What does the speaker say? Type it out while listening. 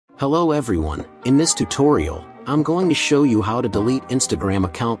Hello everyone, in this tutorial, I'm going to show you how to delete Instagram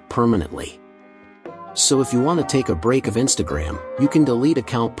account permanently. So if you want to take a break of Instagram, you can delete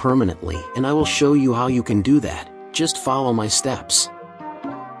account permanently and I will show you how you can do that. Just follow my steps.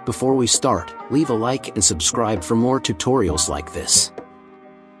 Before we start, leave a like and subscribe for more tutorials like this.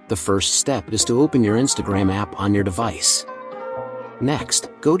 The first step is to open your Instagram app on your device. Next,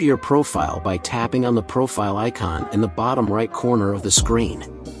 go to your profile by tapping on the profile icon in the bottom right corner of the screen.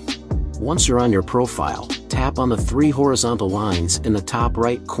 Once you're on your profile, tap on the three horizontal lines in the top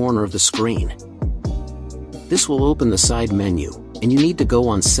right corner of the screen. This will open the side menu, and you need to go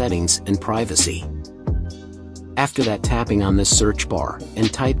on Settings and Privacy. After that, tapping on this search bar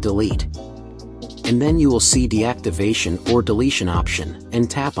and type delete. And then you will see deactivation or deletion option and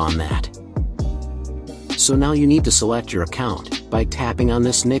tap on that. So now you need to select your account by tapping on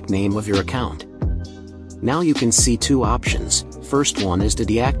this nickname of your account. Now you can see two options. First one is to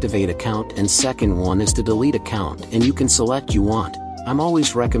deactivate account and second one is to delete account, and you can select you want. I'm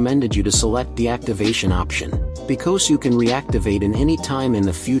always recommended you to select deactivation option, because you can reactivate in any time in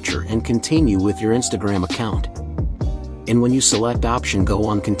the future and continue with your Instagram account. And when you select option, go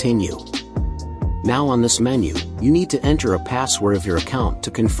on continue. Now on this menu, you need to enter a password of your account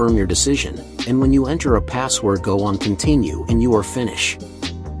to confirm your decision, and when you enter a password, go on continue and you are finished.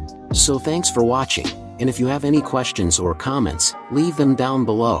 So thanks for watching, and if you have any questions or comments, leave them down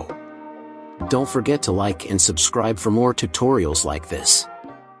below. Don't forget to like and subscribe for more tutorials like this.